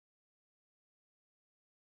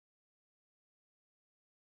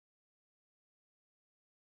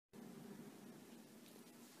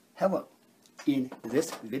Hello. In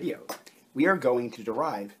this video, we are going to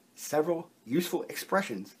derive several useful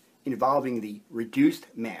expressions involving the reduced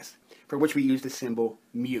mass, for which we use the symbol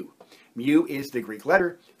mu. Mu is the Greek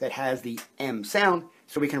letter that has the M sound,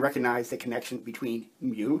 so we can recognize the connection between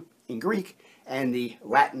mu in Greek and the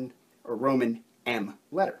Latin or Roman M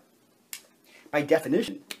letter. By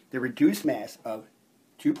definition, the reduced mass of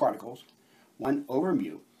two particles, 1 over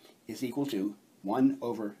mu, is equal to 1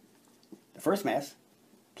 over the first mass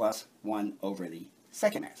plus 1 over the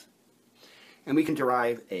second mass. And we can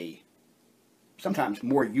derive a sometimes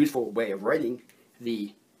more useful way of writing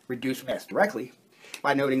the reduced mass directly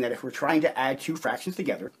by noting that if we're trying to add two fractions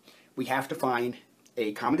together, we have to find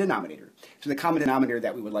a common denominator. So the common denominator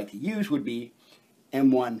that we would like to use would be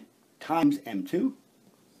m1 times m2.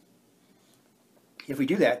 If we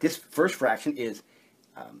do that, this first fraction is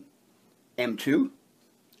m2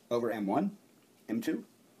 over m1, m2.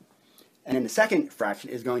 And then the second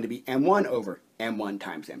fraction is going to be m1 over m1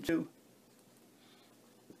 times m2.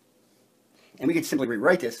 And we can simply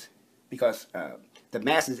rewrite this because the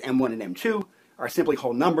masses m1 and m2 are simply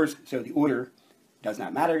whole numbers, so the order does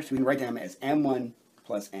not matter. So we can write them as m1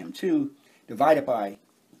 plus m2 divided by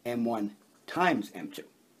m1 times m2.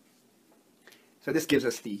 So this gives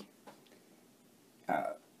us the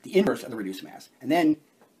inverse of the reduced mass. And then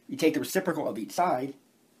you take the reciprocal of each side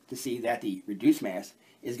to see that the reduced mass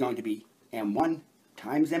is going to be m1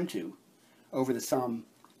 times m2 over the sum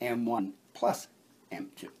m1 plus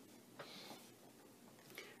m2.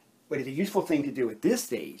 What is a useful thing to do at this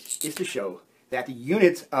stage is to show that the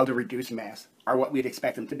units of the reduced mass are what we'd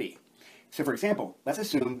expect them to be. So for example, let's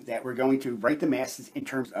assume that we're going to write the masses in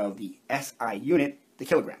terms of the SI unit, the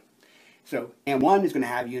kilogram. So m1 is going to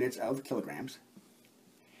have units of kilograms.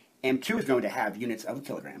 m2 is going to have units of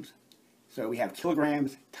kilograms. So we have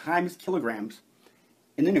kilograms times kilograms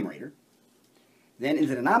in the numerator. Then in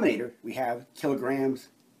the denominator, we have kilograms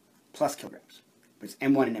plus kilograms, because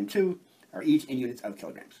m1 and m2 are each in units of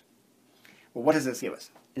kilograms. Well, what does this give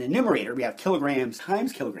us? In the numerator, we have kilograms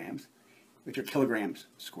times kilograms, which are kilograms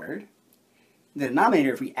squared. In the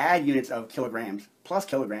denominator, if we add units of kilograms plus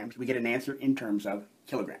kilograms, we get an answer in terms of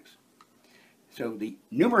kilograms. So the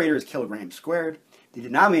numerator is kilograms squared. The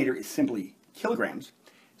denominator is simply kilograms.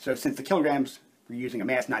 So since the kilograms, we're using a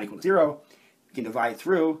mass not equal to 0, we can divide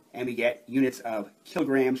through, and we get units of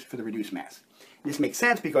kilograms for the reduced mass. This makes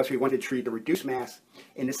sense because we want to treat the reduced mass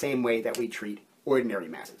in the same way that we treat ordinary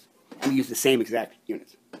masses. And we use the same exact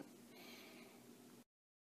units.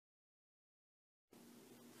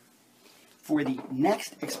 For the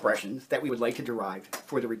next expressions that we would like to derive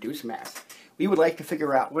for the reduced mass, we would like to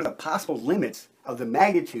figure out what are the possible limits of the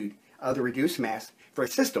magnitude of the reduced mass for a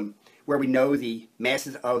system where we know the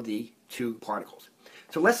masses of the two particles.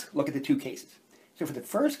 So let's look at the two cases. So for the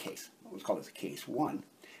first case, let's call this case 1,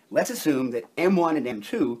 let's assume that m1 and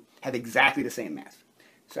m2 have exactly the same mass.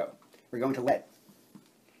 So we're going to let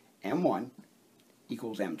m1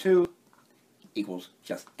 equals m2 equals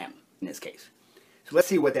just m in this case. So let's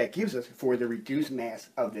see what that gives us for the reduced mass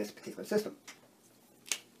of this particular system.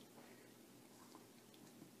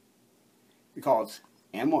 Recall it's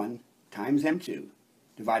m1 times m2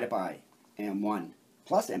 divided by m1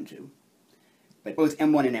 plus m2. But both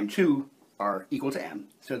m1 and m2 are equal to m,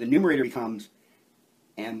 so the numerator becomes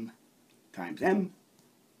m times m,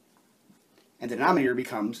 and the denominator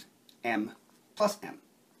becomes m plus m.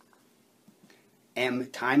 M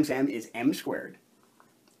times m is m squared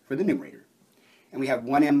for the numerator, and we have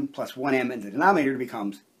 1m plus 1m, and the denominator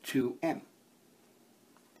becomes 2m.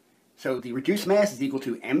 So the reduced mass is equal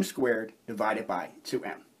to m squared divided by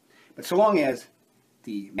 2m. But so long as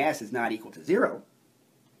the mass is not equal to 0,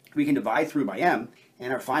 we can divide through by m,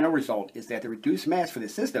 and our final result is that the reduced mass for the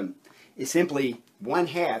system is simply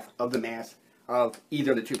 1/2 of the mass of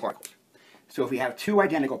either of the two particles. So if we have two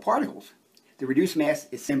identical particles, the reduced mass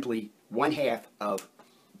is simply 1/2 of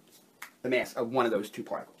the mass of one of those two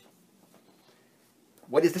particles.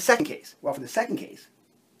 What is the second case? Well, for the second case,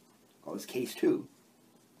 call this case 2,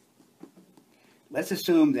 let's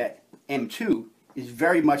assume that m2 is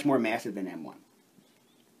very much more massive than m1.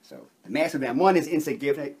 So the mass of m1 is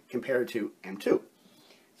insignificant compared to m2.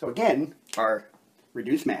 So again, our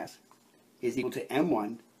reduced mass is equal to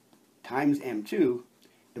m1 times m2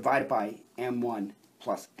 divided by m1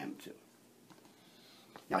 plus m2.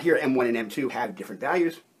 Now here m1 and m2 have different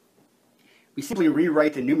values. We simply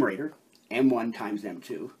rewrite the numerator, m1 times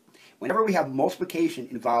m2. Whenever we have multiplication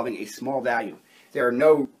involving a small value, there are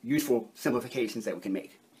no useful simplifications that we can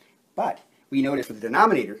make. But we notice for the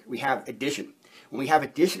denominator, we have addition. When we have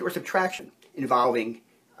addition or subtraction involving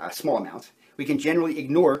small amounts, we can generally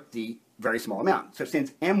ignore the very small amount. So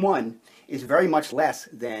since M1 is very much less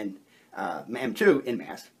than M2 in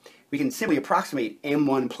mass, we can simply approximate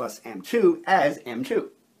M1 plus M2 as M2.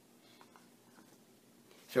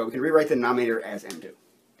 So we can rewrite the denominator as M2.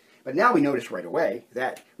 But now we notice right away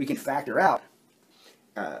that we can factor out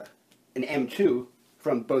an M2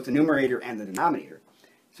 from both the numerator and the denominator.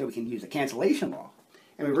 So we can use the cancellation law.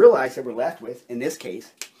 And we realize that we're left with, in this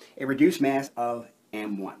case, a reduced mass of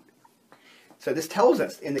M1. So this tells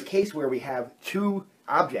us, in the case where we have two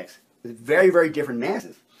objects with very, very different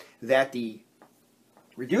masses, that the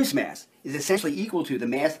reduced mass is essentially equal to the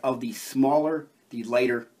mass of the smaller, the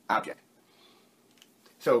lighter object.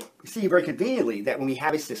 So we see very conveniently that when we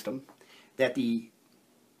have a system, that the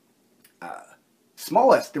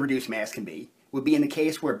smallest the reduced mass can be would be in the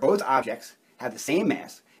case where both objects have the same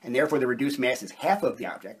mass, and therefore the reduced mass is half of the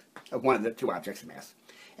object, of one of the two objects' mass.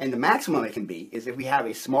 And the maximum it can be is if we have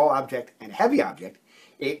a small object and a heavy object,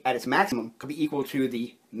 it, at its maximum, could be equal to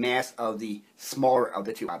the mass of the smaller of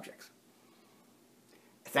the two objects.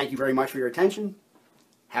 Thank you very much for your attention.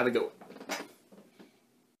 Have a good one.